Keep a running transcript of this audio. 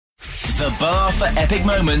The bar for epic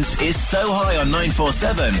moments is so high on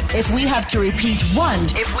 947. If we have to repeat one,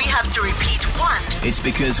 it's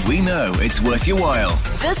because we know it's worth your while.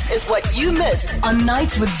 this is what you missed on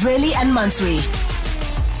Nights with Zweli and Mansui.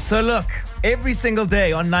 So look, every single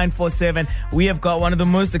day on 947, we have got one of the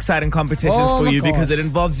most exciting competitions for you because it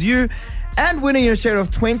involves you and winning your share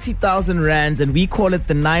of 20,000 rands, and we call it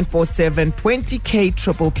the 947 20K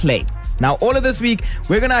Triple Play. Now, all of this week,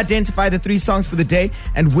 we're going to identify the 3 songs for the day,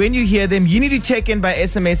 and when you hear them, you need to check in by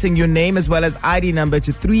SMSing your name as well as ID number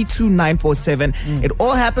to 32947. It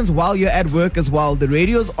all happens while you're at work as well. The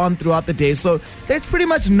radio's on throughout the day, so there's pretty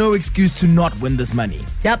much no excuse to not win this money.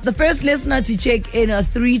 Yep, the first listener to check in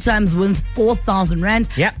 3 times wins 4,000 rand.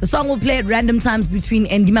 Yep. The song will play at random times between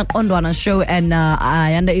Andy McOndwana's show and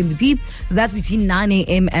Ayanda MVP. So that's between 9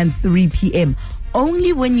 a.m. and 3 p.m.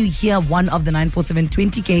 Only when you hear one of the 947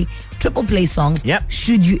 20K Triple Play songs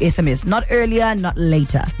should you SMS. Not earlier, not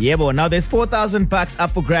later. Yeah, boy. Now there's 4,000 bucks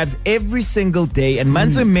up for grabs every single day. And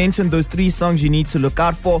Manzo mentioned those 3 songs you need to look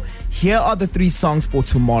out for. Here are the 3 songs for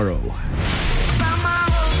tomorrow.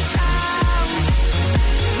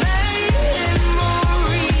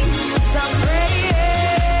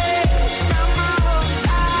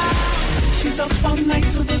 She's up all night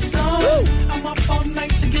to the sun. I'm up all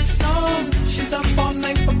night to get some. She's up all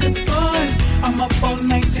night for good fun. I'm up all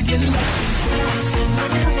night to get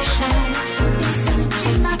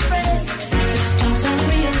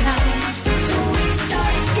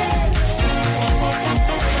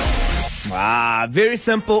Very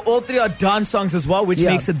simple. All 3 are dance songs as well, which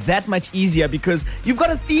makes it that much easier because you've got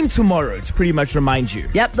a theme tomorrow to pretty much remind you.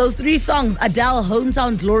 Yep, those 3 songs: Adele,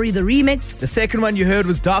 Hometown Glory, the remix. The second one you heard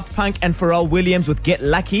was Daft Punk and Pharrell Williams with Get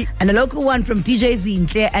Lucky. And a local one from DJ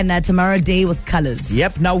Zinhle and Tamara Day with Colors.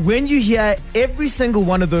 Yep. Now, when you hear every single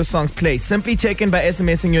one of those songs play, simply check in by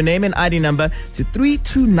SMSing your name and ID number to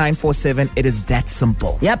 32947. It is that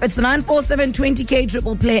simple. Yep, it's the 947 20K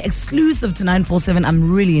Triple Play exclusive to 947.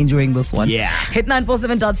 I'm really enjoying this one. Yeah. Hit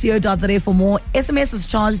 947.co.za for more. SMS is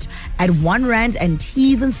charged at 1 rand and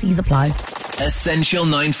T's and C's apply. Essential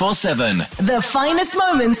 947. The finest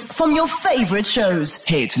moments from your favorite shows.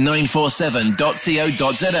 Hit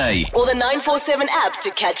 947.co.za. Or the 947 app to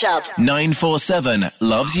catch up. 947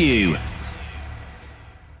 loves you.